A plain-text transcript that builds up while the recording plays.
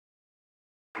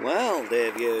Well,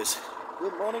 dear viewers,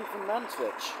 good morning from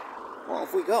Nantwich. What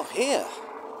have we got here?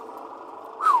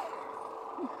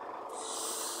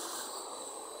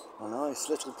 A nice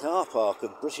little car park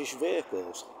of British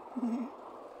vehicles.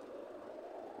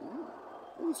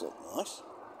 These look nice.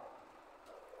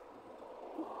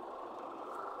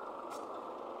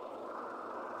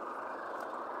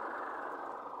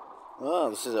 Oh,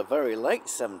 this is a very late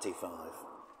 75.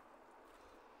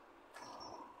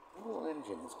 What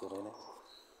engine has got in it?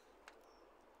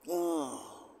 Oh,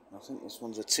 I think this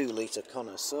one's a 2-litre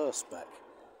connoisseur spec.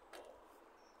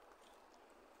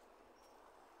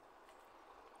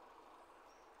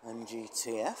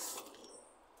 MGTF.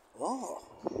 Oh,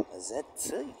 a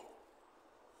ZT.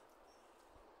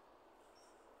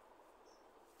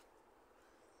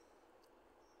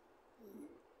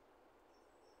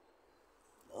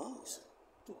 Nice.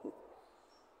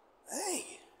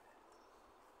 Hey!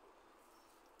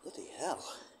 Bloody hell.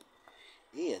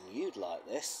 Ian, you'd like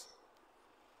this.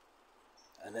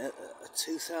 And a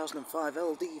 2005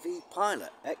 LDV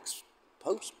Pilot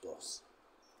ex-post bus.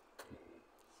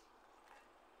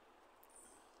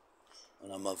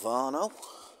 And a Movano.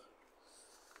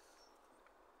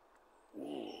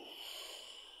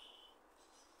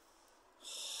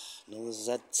 Another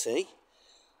ZT. I've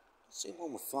seen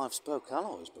one with 5-spoke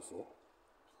alloys before.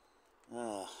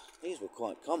 These were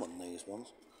quite common, these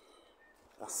ones.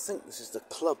 I think this is the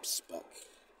club spec.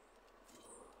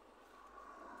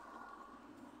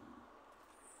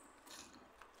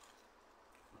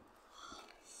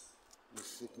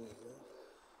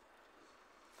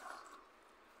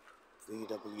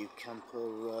 VW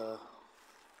camper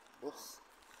bus.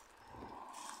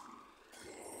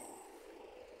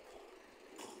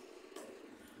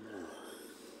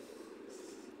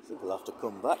 I think we'll have to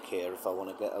come back here if I want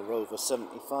to get a Rover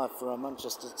 75 for a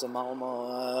Manchester to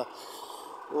Malmo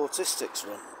autistics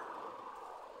run.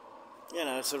 You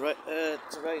know, to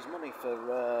raise money for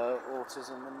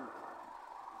autism and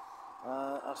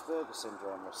Asperger's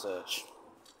syndrome research.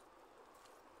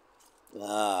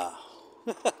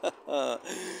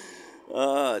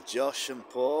 Josh and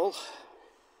Paul,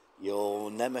 your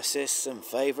nemesis and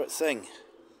favourite thing,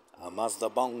 a Mazda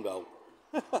Bongo.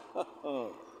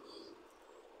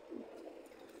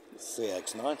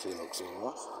 CX-90 looks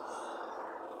alright.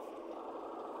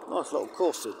 Nice little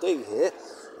course to do here.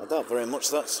 I doubt very much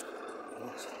that's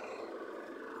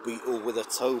Beetle with a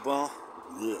tow bar.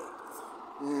 Yeah.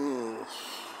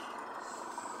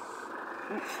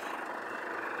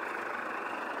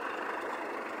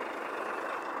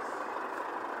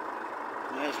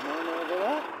 There's mine over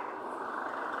there.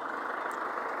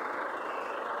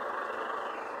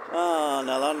 And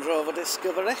a Land Rover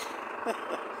Discovery.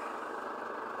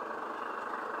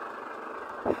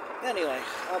 Anyway,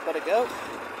 I'd better go.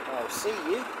 I'll see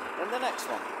you in the next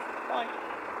one. Bye.